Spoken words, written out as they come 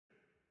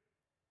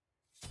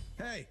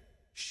Hey,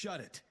 shut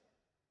it.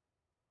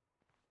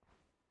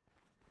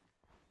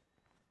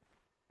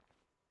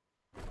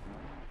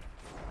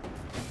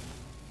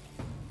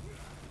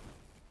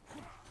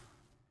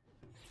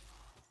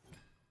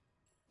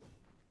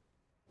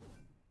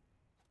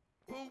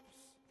 Oops.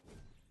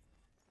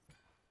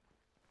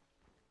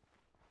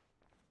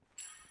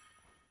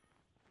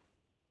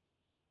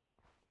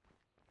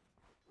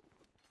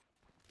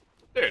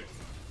 Dude.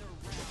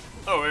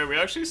 Oh wait, we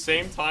actually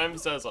same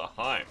times as a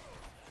Hi.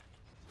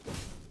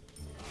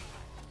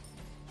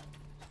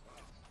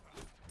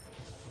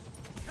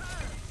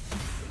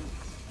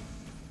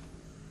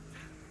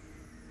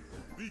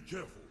 Be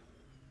careful.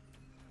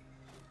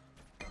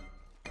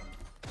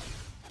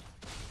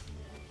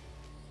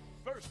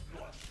 First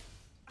blood.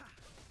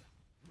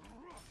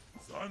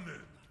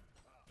 Sunnin.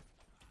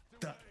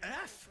 The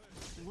F?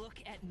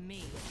 Look at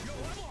me. Yo,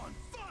 I'm on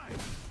fire.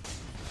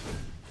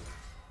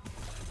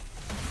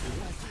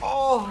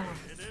 Oh,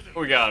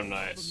 we got him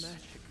nice.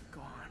 Magic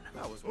gone.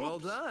 That was well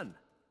done.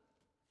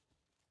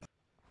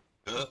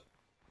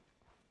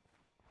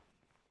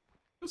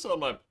 Just on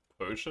my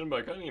potion,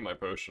 but I kinda need my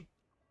potion.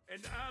 An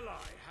ally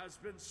has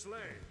been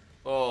slain.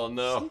 Oh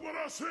no. What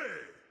I say?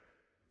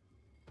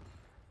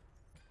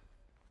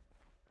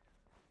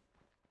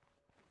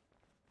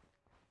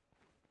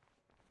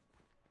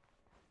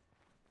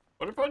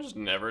 What if I just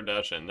never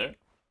dash in there?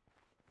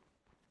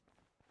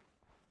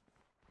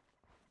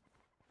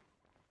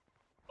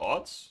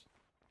 Thoughts?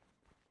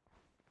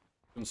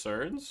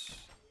 Concerns?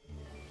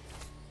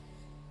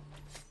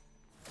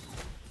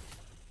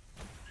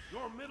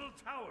 Your middle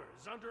tower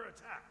is under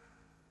attack.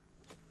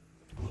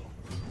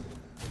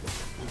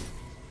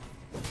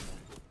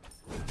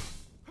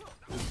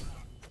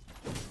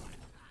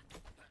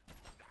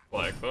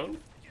 Cyclone?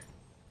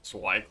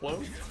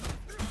 Swyclone?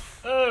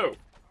 Oh!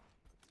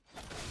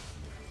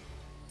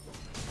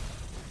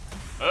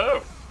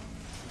 Oh!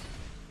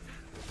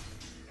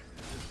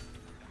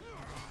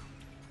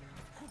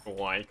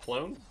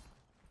 Swyclone?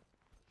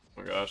 Oh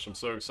my gosh, I'm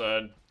so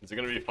excited. Is it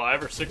gonna be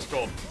 5 or 6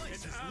 gold?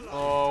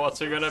 Oh, what's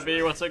it gonna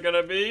be? What's it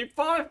gonna be?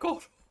 5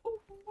 gold!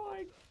 Oh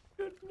my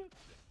goodness.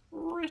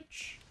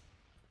 Rich.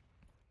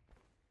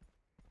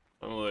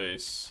 I'm really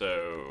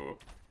so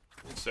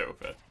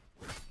fit.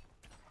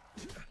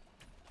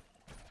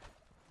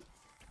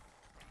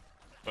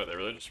 Wait, they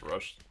really just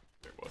rushed?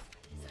 Wait, what?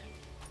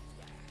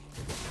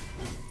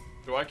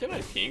 Why can't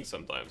I ping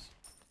sometimes?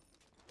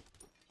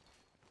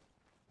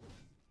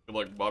 Good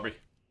luck, Bobby.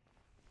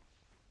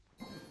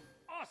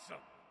 Awesome.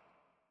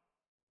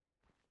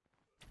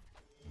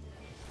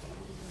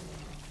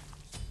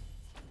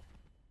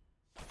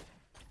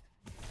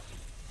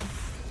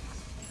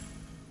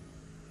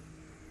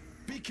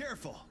 Be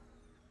careful.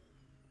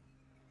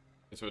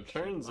 So it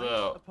turns Light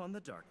out, upon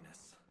the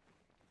darkness.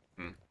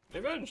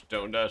 maybe I just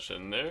don't dash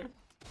in there.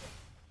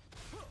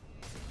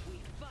 We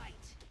fight.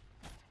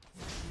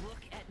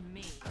 Look at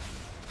me.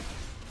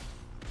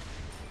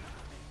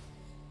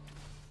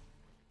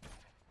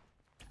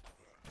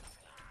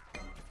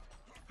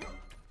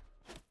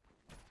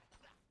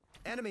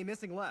 Enemy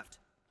missing left.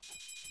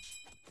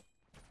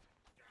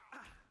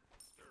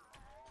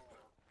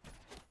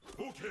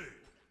 Okay.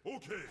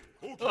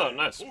 Oh,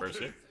 nice, okay.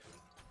 Percy.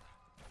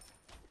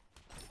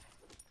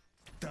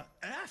 The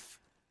F?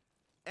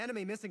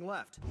 Enemy missing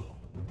left.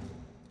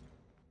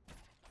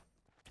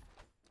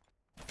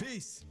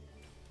 Peace.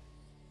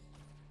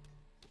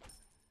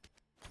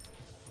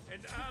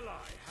 An ally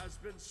has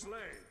been slain.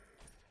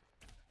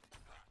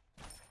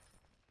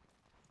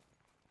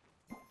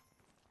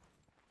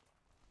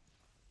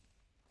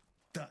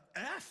 The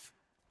F?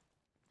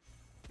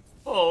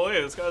 Oh,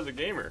 wait, this guy's a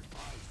gamer.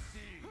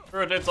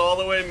 Rotates all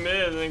the way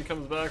mid and then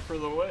comes back for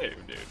the wave,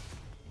 dude.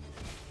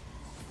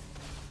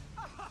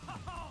 All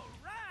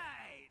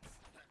right.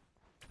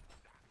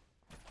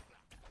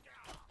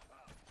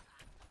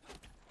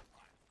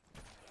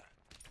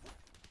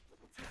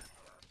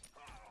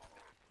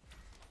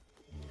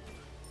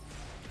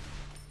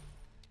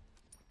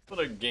 What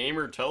a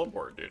gamer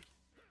teleport, dude.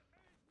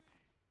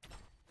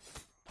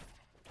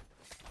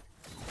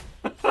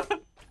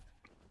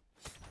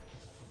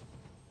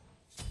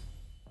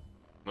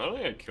 I don't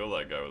think I killed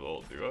that guy with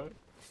ult, do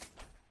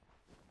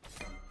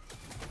I?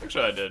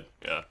 Actually, I did.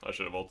 Yeah, I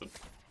should have ulted.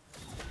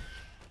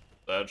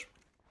 Sag.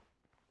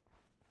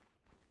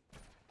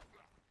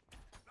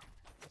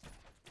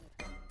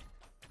 Time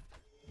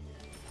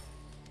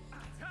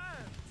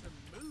to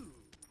move.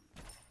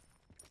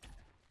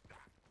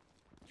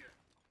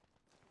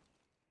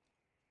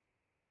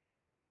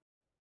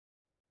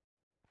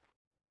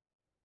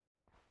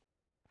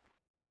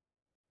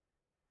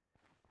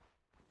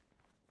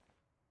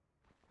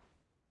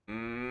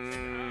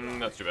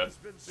 Not too bad. Has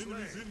been slain.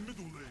 Enemies in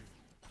middle lane.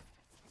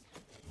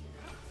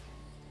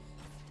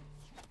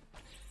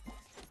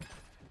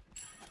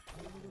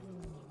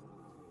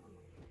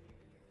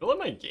 I feel like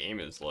my game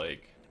is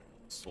like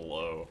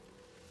slow.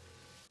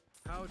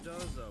 How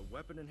does a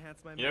weapon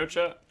enhance my You know,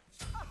 chat?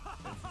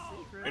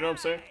 You know what I'm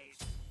saying?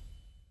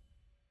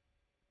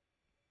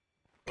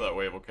 That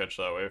wave will catch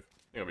that wave.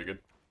 I think it'll be good.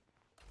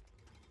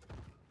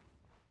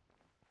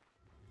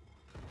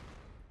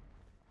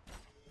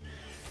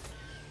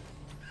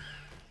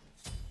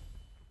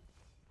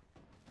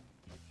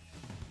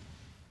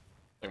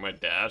 Like my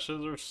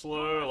dashes are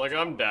slow. Like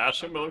I'm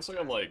dashing, but it looks like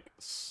I'm like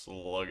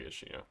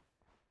sluggish, you know.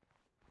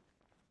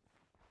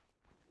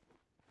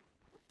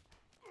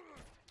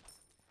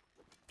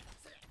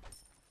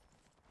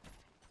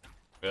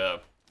 Yeah.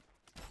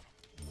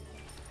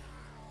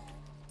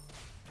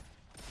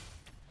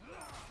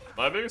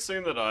 My biggest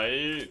thing that I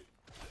eat,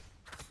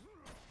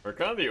 or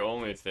kind of the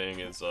only thing,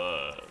 is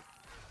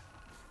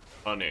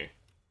honey.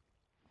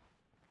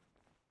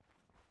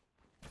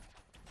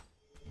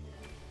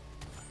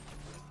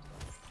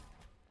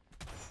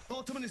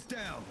 Ultimate is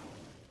down.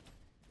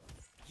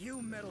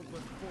 You meddled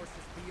with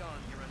forces beyond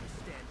your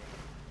understanding.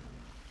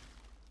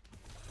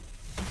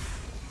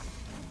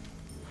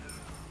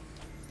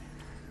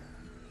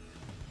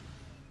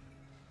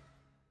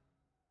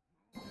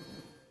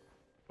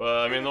 But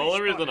I mean, the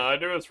only reason I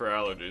do it is for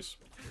allergies. This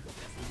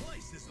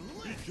place is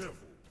lit. Be careful.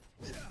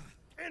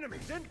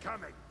 Enemies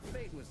incoming.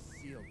 Fate was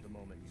sealed the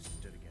moment you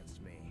stood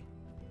against me.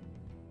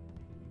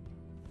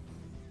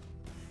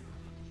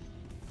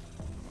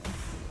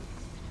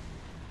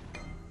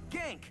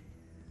 Gank!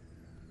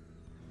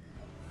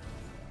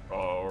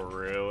 Oh,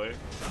 really? Right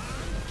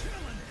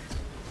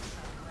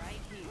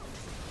here.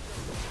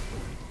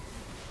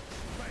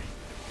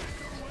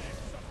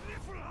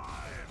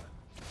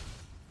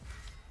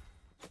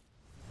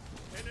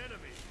 An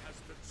enemy has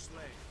been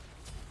slain.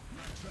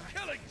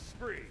 Killing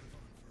spree.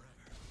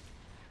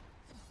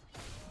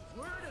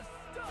 Word of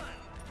stun!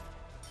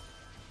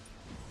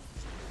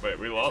 Wait,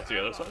 we lost the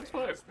other side?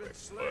 Wait, Has been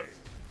slain.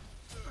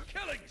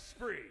 Killing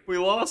spree. we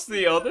lost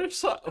the other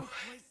side? Place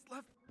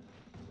left.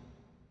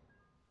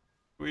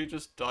 We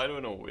just died to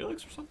an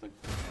Oelix or something?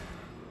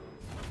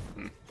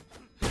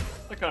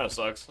 That kind of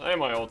sucks. I had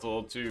my ult a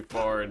little too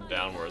far and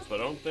downwards, but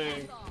I don't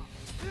think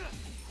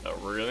that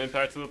really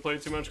impacted the play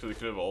too much because we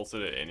could have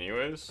ulted it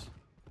anyways.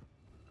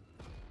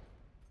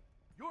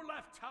 Your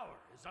left tower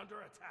is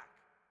under attack.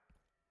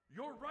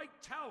 Your right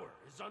tower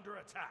is under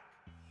attack.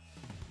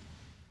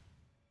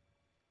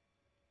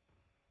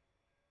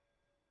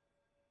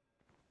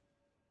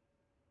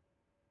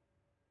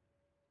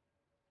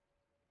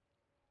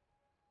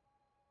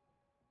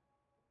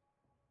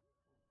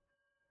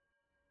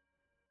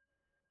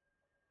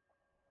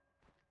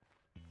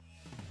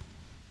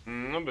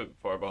 I'm a bit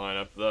far behind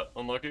after that.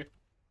 Unlucky.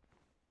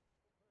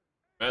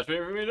 Match made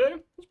for me today?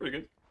 That's pretty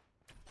good.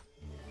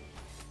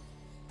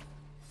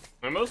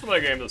 I mean, most of my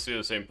games I see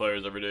the same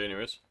players every day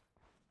anyways.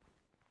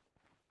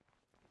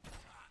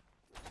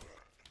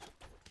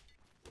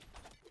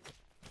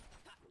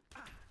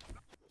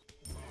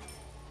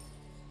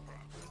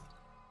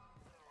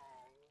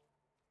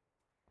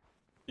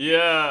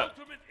 Yeah,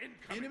 Ultimate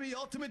incoming. Enemy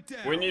ultimate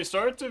down. when you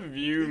start to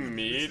view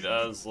meat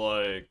as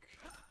like...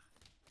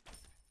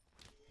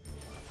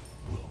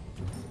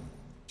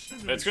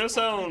 It's gonna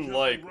sound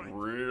like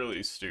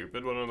really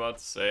stupid what I'm about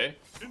to say,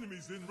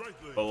 Enemies in right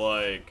lane. but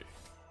like,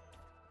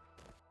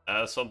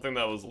 as something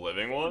that was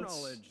living once,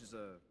 Knowledge is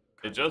a...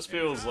 it just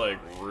feels like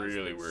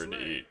really weird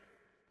to eat.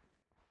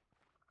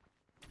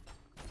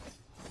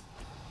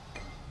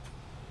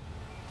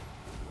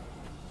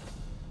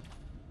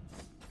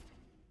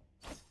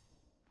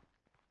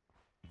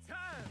 Time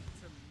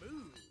to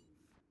move.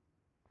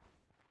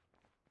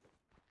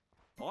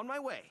 On my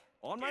way.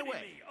 On my way.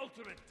 Enemy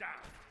ultimate down.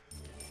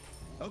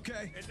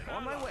 Okay. An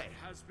On my ally way.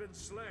 has been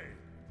slain.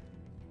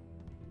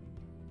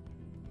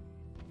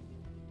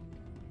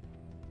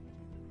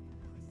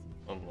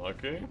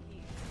 Unlucky.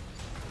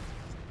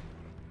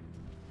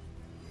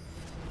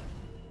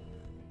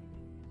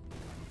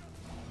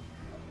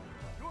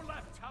 Your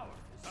left tower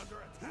is under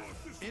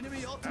attack. Enemy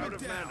Out ultimate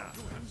of down. mana.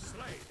 You have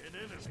slain an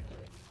enemy.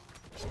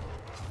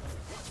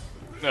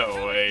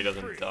 No way, he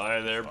doesn't die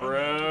there,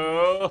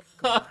 bro.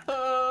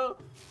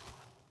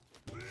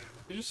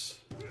 You just...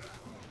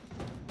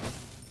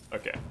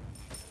 Okay.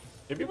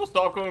 Can people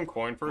stop going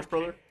coin first,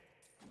 brother?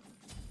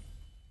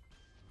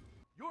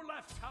 Your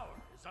left tower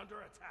is under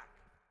attack.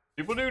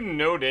 People do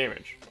no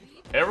damage.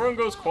 Everyone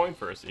goes coin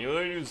first, and you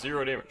literally do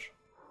 0 damage.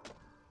 I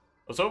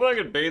was hoping I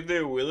could bait the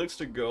Willix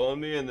to go on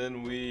me, and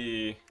then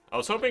we... I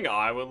was hoping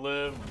I would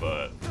live,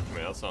 but, I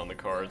mean, that's not on the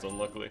cards,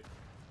 unluckily.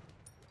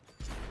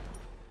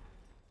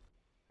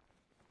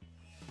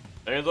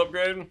 Hands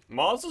upgrade.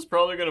 Moz is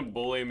probably going to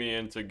bully me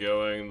into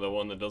going the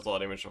one that does a lot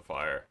of damage to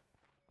fire.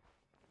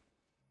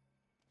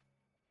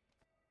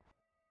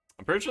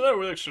 I'm pretty sure that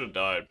Willix should have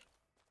died.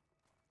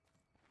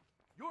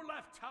 Your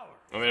left tower.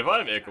 I mean, if I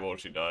have Ichabod,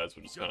 she dies,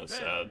 which is kind of You're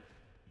sad.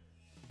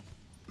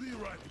 Be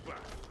right back.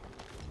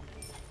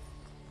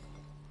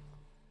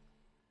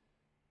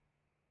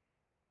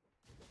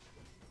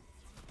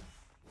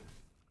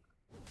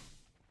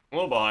 I'm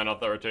a little behind off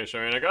that rotation.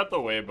 I mean, I got the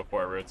wave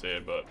before I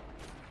rotated, but...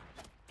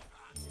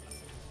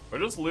 We're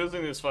just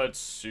losing this fight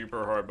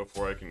super hard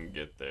before I can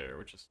get there,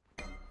 which is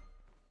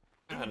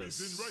kind of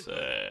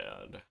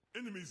sad.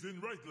 Enemies in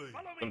right lane.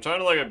 I'm trying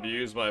to, like,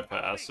 abuse my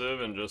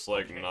passive and just,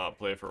 like, not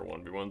play for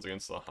 1v1s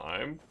against the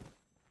Heim.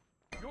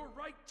 Your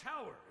right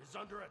tower is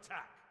under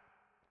attack.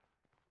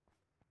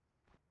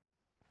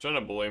 Trying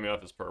to bully me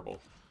off his purple.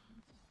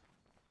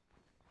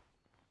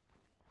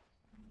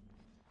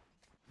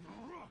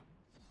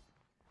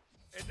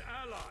 An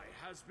ally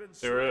has been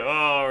They were, slain.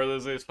 oh, we're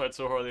losing this fight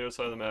so hard on the other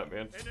side of the map,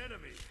 man. An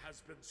enemy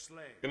has been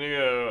slain. Gonna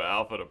go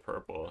alpha to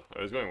purple.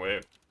 Oh, he's going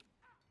wave.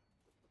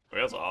 Oh,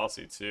 he has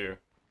Aussie too.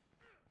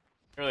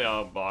 Can't really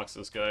outbox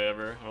this guy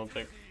ever, I don't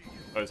think.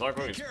 Oh, he's not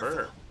going his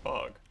perp.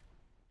 Fog.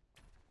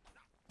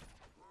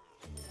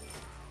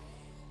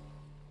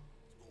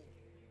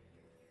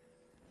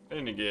 I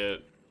need to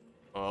get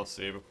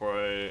Aussie before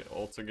I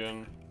ult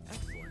again.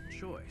 Excellent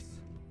choice.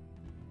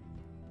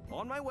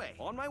 On my way.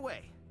 On my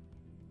way.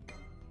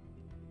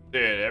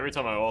 Dude, every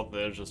time I ult,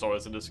 there's just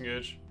always a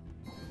disengage.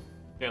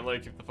 Can't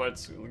like keep the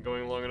fight's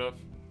going long enough.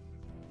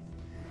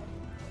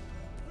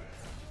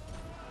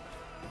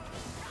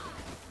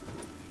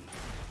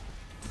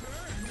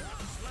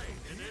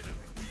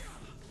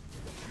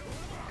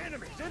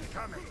 Enemies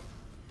incoming.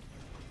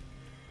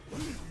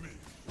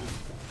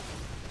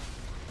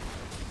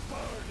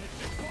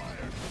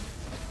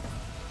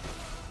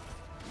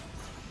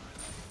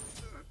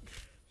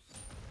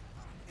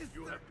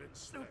 You have been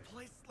slain. No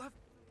place left.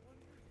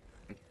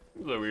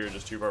 So we were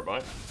just too far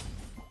behind.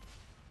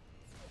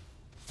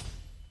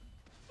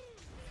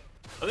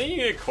 I think you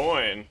get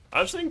coin.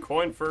 I just think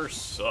coin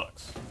first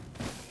sucks.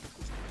 I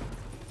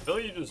feel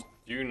like you just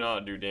do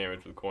not do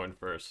damage with coin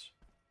first.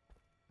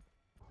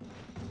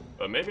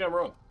 But maybe I'm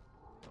wrong.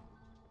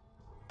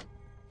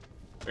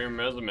 Are your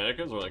mez and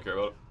mannequins? I don't really care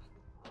about it.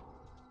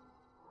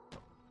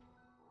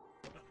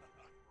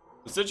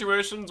 The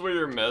situations where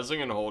you're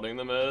mezzing and holding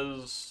the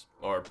mez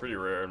are pretty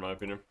rare in my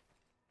opinion.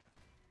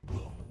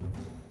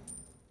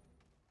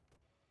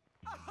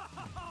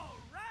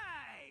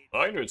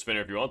 I can do it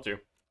spinner if you want to. If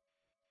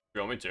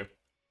you want me to.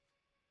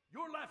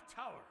 Your left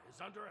tower is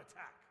under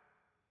attack.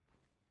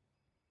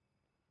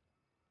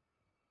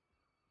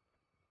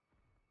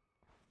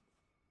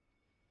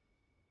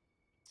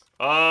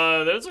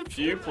 There's a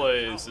few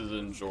places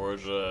in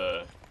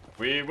Georgia.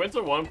 We went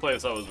to one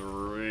place that was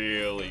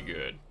really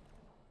good.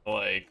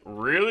 Like,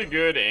 really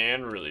good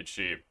and really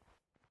cheap.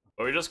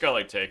 But we just got,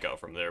 like, takeout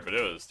from there, but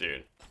it was,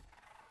 dude,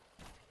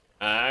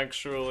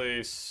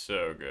 actually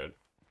so good.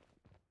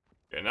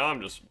 Okay, now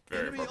I'm just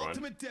very Enemy far behind.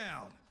 ultimate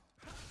down.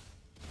 I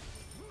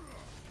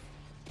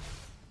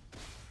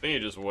think he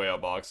just way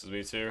outboxes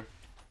me, too.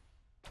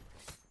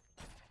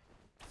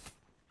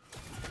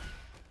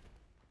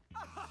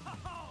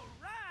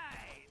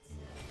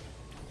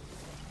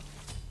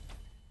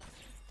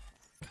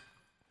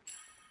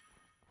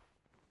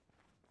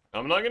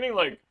 I'm not getting,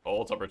 like,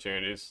 ult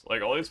opportunities.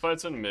 Like, all these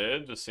fights in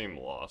mid just seem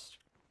lost.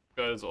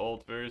 Guys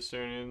ult very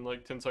soon in,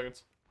 like, 10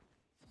 seconds.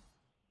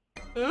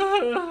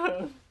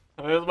 This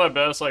is my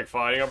best, like,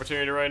 fighting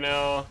opportunity right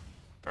now.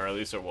 Or at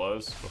least it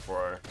was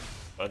before.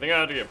 But I think I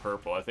had to get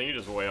purple. I think he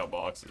just way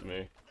outboxes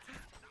me.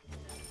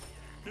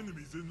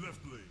 Enemies in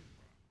left lane.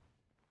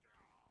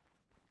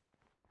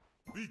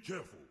 Be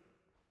careful.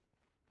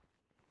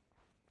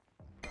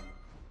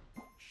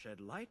 Shed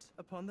light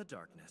upon the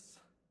darkness.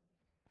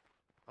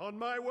 On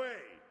my way.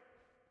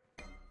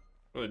 I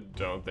really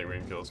don't think we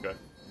can kill this guy.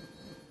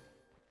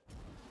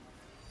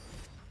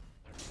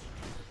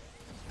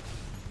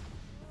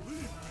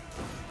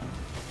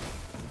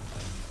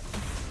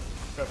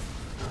 Okay.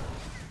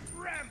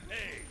 Rampage.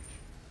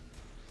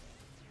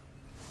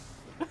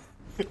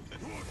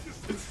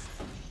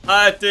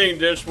 I think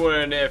this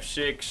one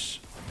F6.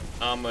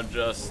 I'ma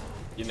just,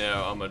 you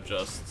know, I'ma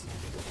just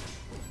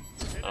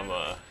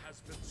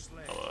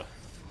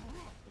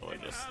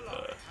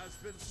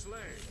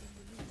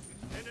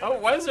oh,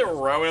 why is it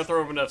right when I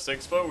throw up an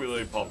F6 bow? We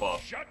really pop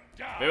off. Shut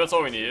down. Maybe that's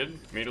all we needed.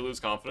 Me to lose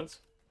confidence.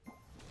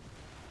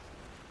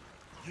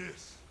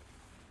 Yes.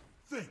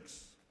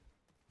 Thanks.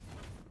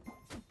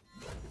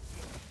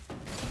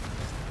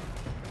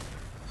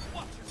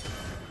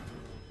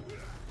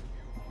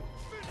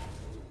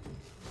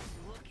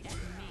 Look at me.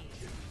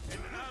 An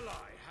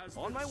ally has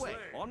On been my way.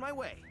 slain. On my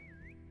way.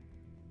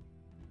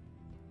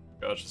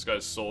 Gosh, this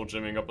guy's soul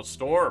gymming up a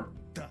storm.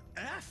 The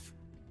F?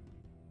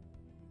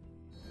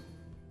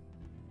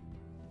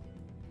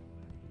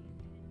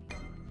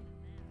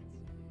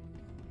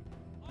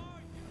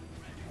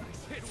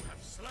 You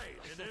have slain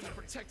an enemy.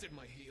 Protected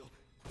my heel.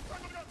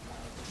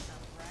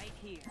 Right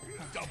here.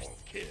 Double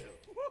kill.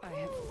 I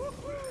have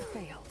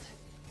failed.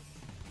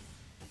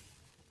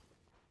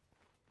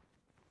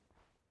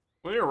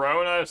 When you're right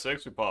when I have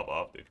 6, we pop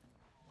off, dude.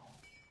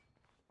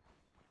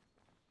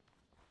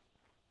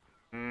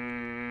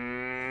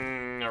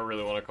 I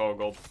really want to call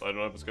gold. I don't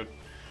know if it's good.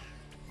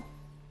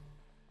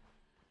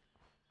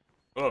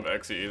 I don't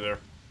have Xe either.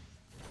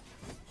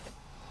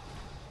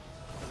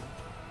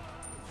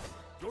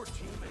 Your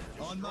team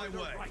has On my destroyed the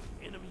way. right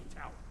enemy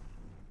tower.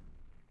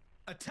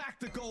 Attack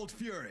the Gold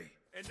Fury.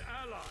 An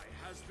ally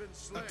has been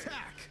slain.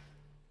 Attack.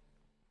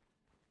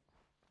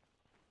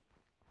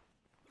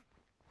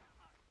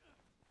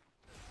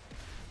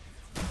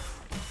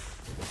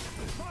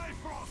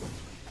 Bifrost,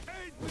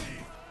 aid me.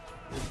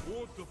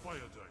 Ward the fire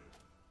giant.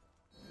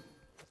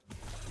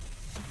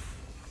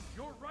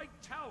 Your right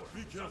tower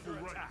Be is careful,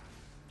 under right. attack.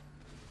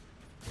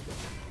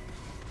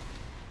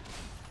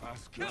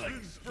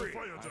 Killing the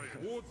fire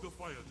giant. Ward the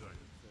fire giant.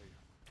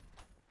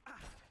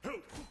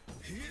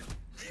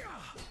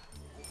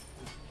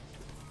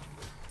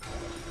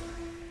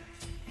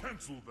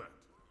 Cancel that.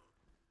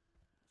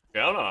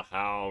 Yeah, I don't know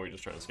how we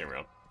just turned this game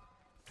around.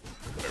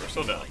 Okay, we're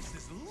still down. This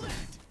is lit.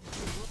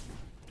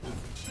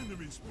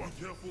 Enemy spot.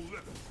 Be careful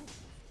left.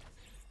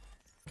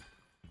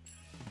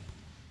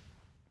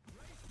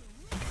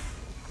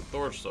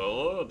 Thor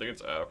solo? I think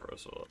it's Afro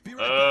solo. Be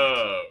right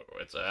Oh,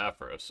 it's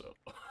Afro solo.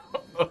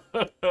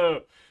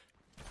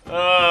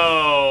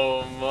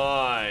 Oh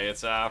my,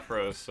 it's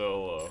Afro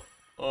solo.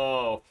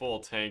 Oh,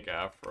 full tank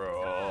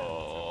Afro.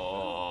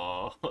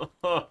 Oh,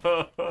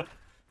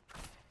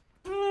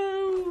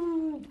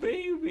 oh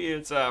baby,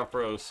 it's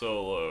Afro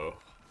solo.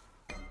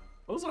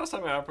 When was the last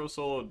time Afro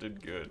solo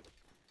did good?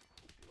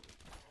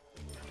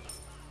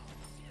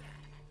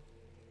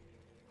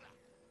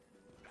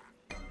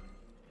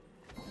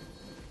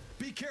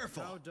 Be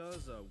careful. How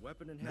does a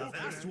weapon in Now hand?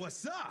 that's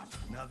what's up.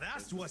 Now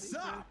that's what's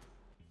up.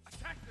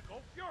 Attack the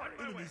Gold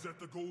Fury! Enemies at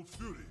the Gold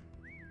Fury.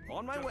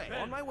 On my way.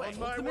 Defend. On my way. On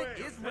my Ultimate way.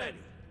 is Defend. ready.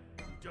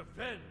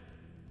 Defend!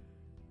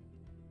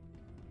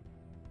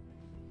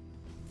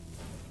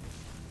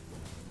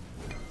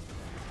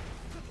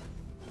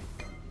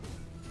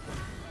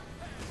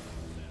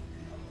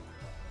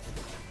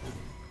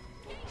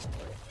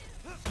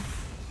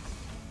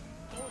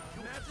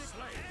 Magic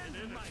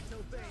Slay. and might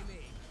obey me.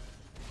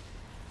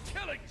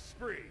 Killing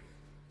spree!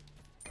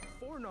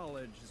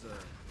 Foreknowledge is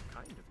a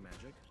kind of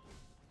magic.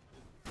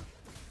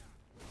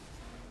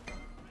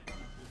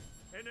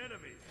 An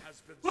enemy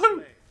has been Woohoo!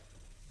 slain.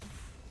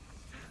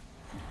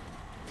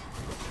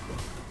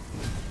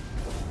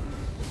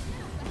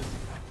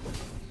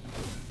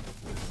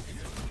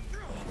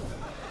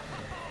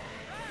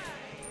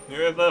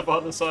 You have that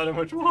on the side of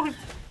which one?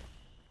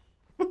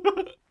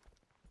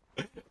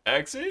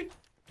 Exy?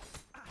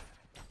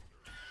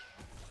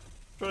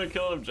 Trying to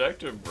kill an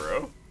objective,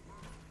 bro.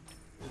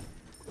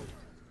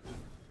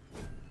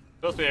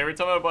 Trust me, every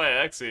time I buy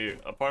Exy,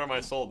 a part of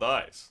my soul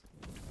dies.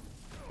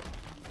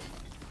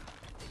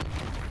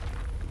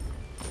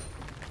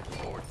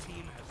 Your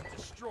team has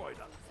destroyed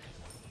us.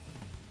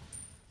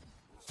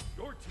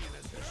 Your team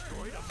has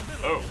destroyed a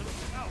middle Oh. enemy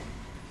tower.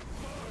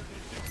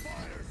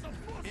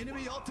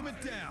 Enemy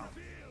ultimate down.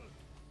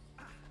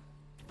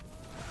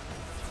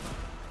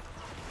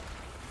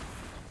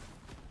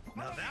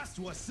 Now that's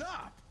what's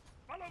up.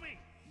 Follow me!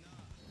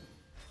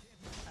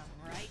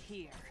 I'm right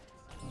here.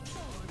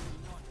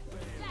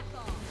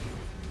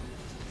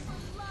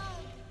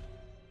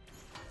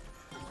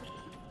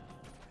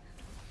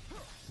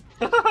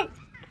 An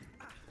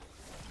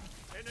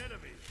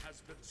enemy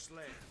has been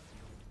slain.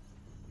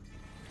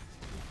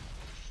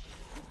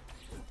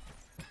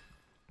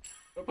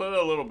 If I played that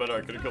a little better,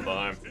 I could have killed the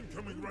Heim.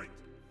 Incoming right.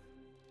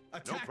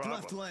 Attack problem.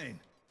 left lane.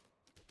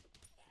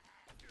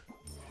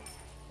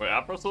 Wait,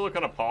 Afro's still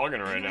kind of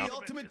pogging right now. Enemy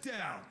ultimate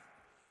down.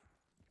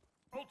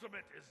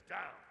 Ultimate is down.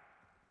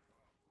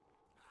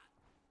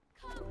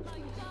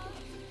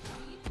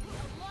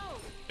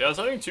 Yeah, I was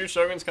having two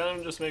Shoguns kind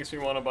of just makes me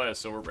want to buy a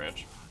Silver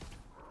Branch.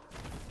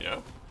 You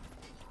know?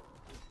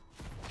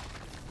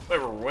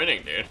 Wait, we're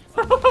winning, dude.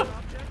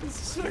 This is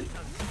sick.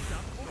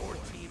 Your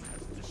team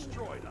has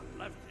destroyed a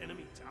left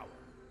enemy tower.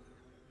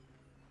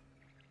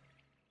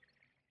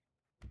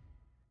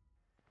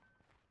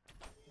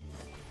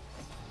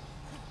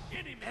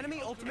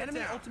 Enemy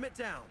ultimate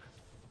down.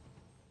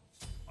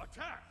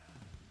 Attack!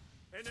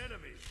 An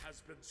enemy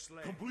has been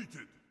slain.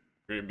 Completed.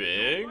 Pretty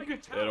big.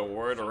 And a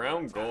word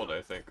around gold,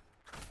 I think.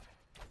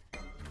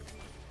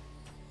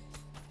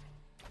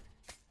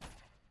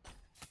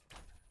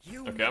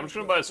 Okay, I'm just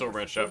gonna buy a Silver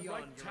Branch, Chef.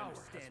 Right tower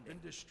has been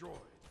destroyed.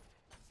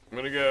 I'm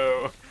gonna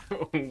go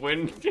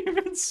win game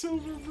in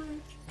Silver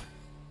Branch.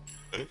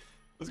 This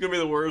is gonna be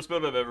the worst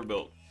build I've ever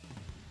built.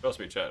 Trust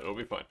me, chat, it'll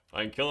be fine.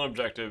 I can kill an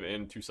objective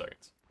in 2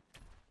 seconds.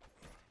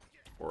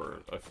 Or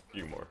a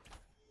few more.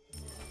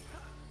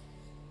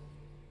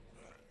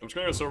 I'm just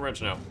gonna go Silver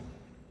Branch now.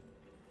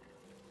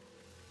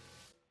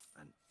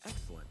 An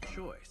excellent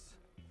choice.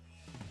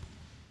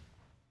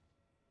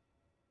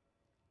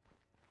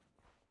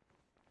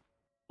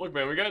 Look,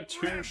 man, we got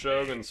 2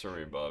 Shoguns for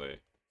me, buddy.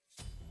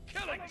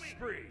 Killing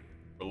spree!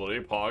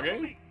 Ability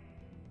pogging?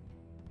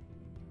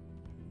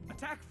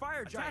 Attack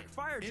fire giant. Attack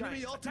fire giant.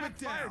 Enemy ultimate Attack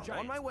fire down. giant.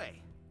 On my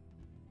way.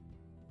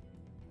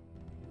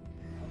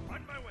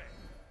 On my way.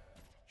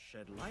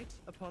 Shed light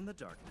upon the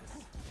darkness.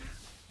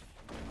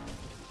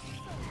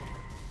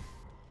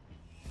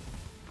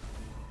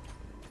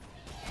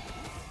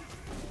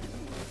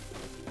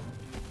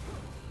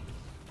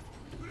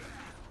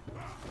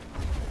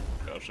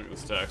 Gosh, look at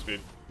this attack speed.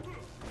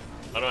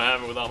 I don't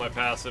have it without my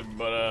passive,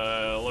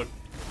 but look.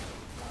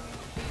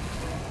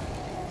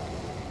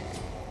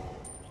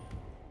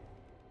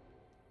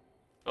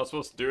 Not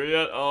supposed to do it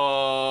yet?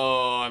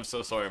 Oh, I'm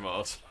so sorry,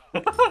 Moss.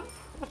 I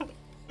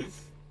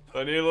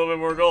need a little bit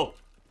more gold.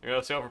 I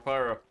gotta see out for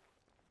Pyro.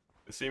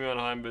 They see me on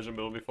high vision,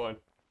 but it'll be fine.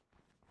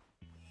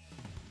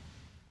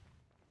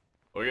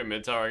 Oh, we get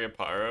mid tower, I get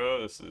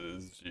Pyro. This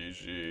is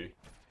GG.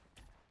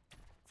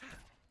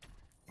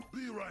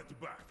 Be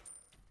right back.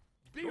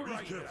 Be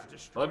right careful. has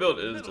destroyed My build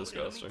a is middle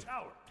disgusting. enemy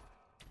tower.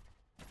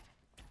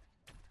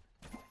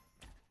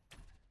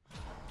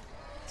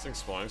 This thing's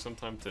spawning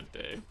sometime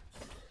today.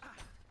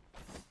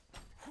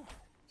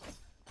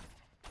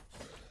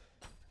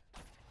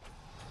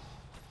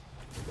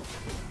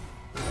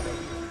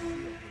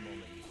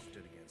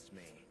 Stood against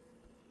me.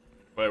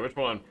 Wait, which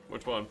one?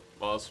 Which one?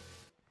 Pause.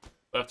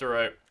 Left or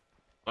right?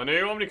 I know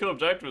you want me to kill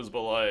objectives,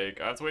 but like,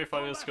 I have to wait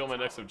 5 minutes to kill my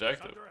next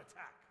objective. Under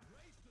attack.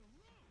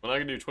 When I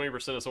can do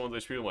 20% of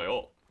someone's HP with my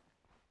ult.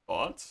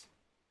 Thoughts?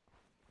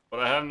 But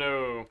I have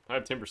no... I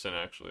have 10%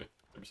 actually.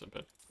 10%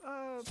 pin.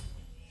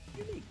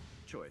 Unique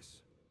choice.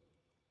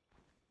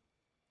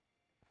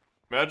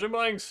 Imagine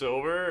buying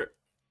silver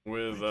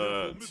with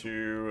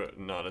 2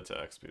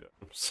 non-attack speed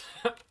items.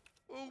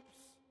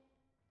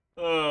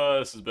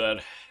 This is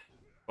bad.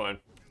 Fine.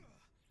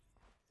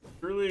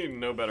 Truly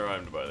no better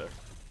item to buy there.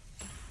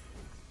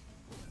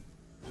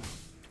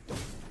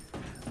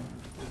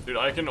 Dude,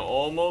 I can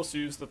almost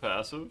use the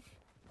passive.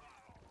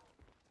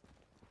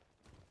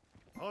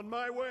 On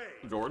my way.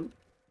 Jordan.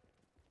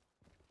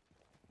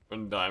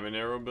 When Diamond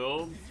Arrow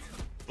build.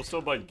 We'll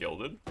still buy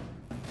Gilded.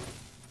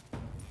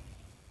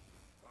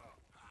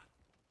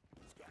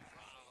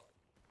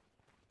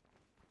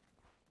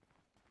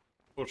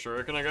 Well,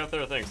 Shuriken I got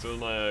there, thanks. That was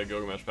my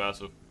Gilgamesh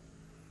passive.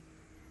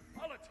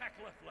 I'll attack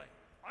left lane.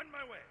 On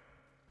my way.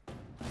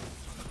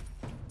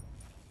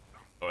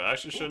 Oh, I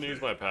actually shouldn't use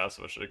my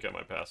passive. I should have kept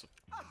my passive.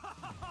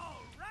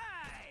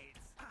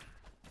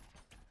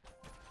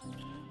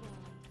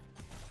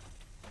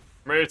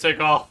 I'm ready to take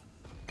off.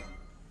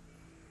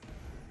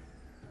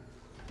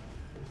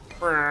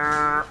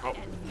 Oh.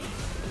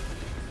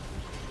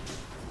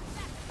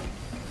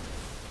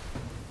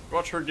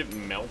 Watch her get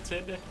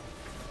melted.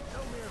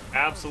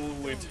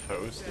 Absolutely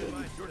toasted.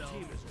 Your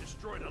team has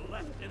destroyed a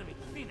left enemy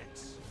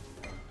Phoenix.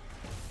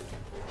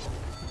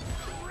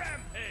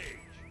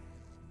 Rampage.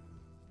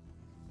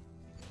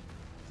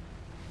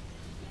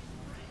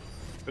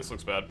 This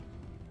looks bad.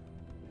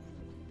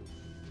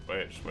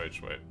 Wait, just wait,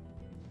 just wait.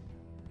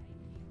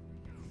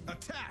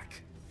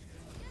 Attack!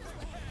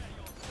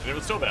 And it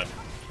was still bad.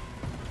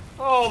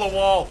 Oh, the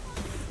wall!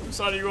 Which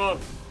side are you on?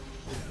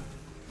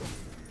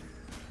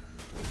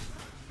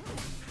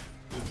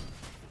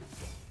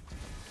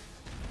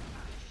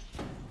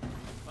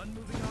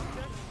 Unmoving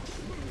object.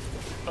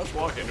 Touch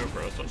walk into a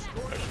pro, so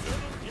actually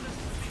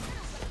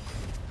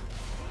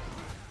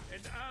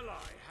An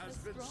ally has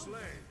been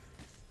slain.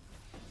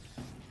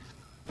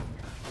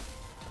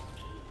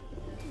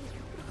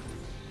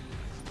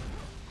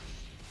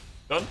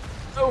 done.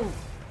 Oh!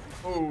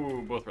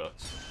 Oh, both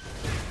routes.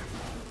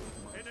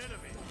 An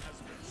enemy has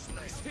been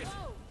slain.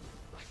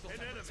 An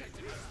enemy has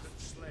been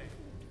slain.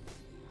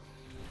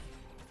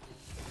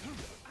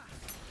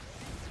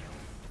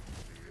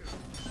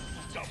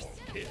 Double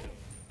kill.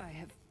 I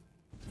have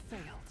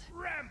failed.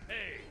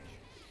 Rampage.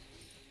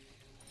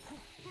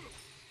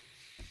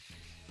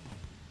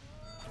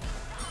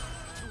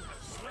 You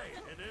have slain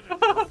an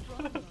enemy.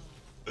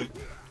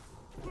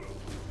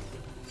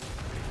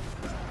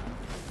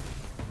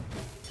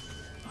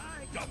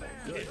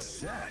 Good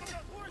set.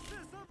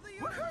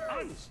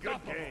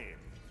 Unstoppable.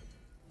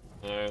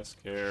 Nice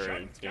carry,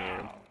 team.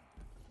 Down.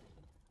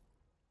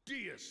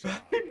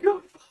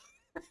 Deicide.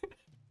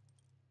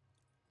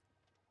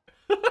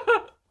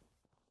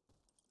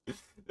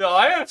 No,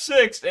 I have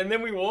 6, and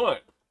then we won.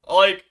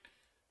 Like,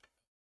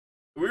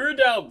 we were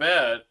down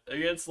bad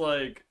against,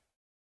 like,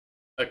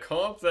 a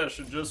comp that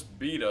should just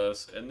beat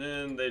us, and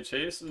then they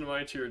chased into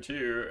my tier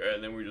 2,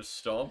 and then we just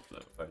stomped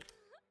them.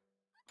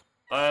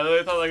 I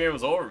really thought that game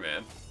was over,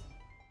 man.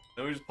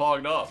 Then we just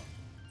pogged off.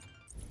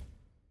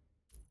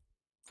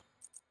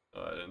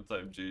 Oh, I didn't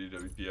type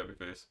GWP happy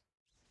face.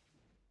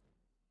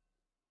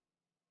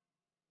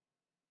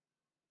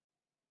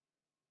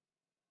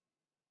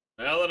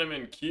 Now that I'm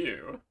in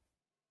queue,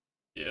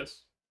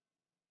 yes.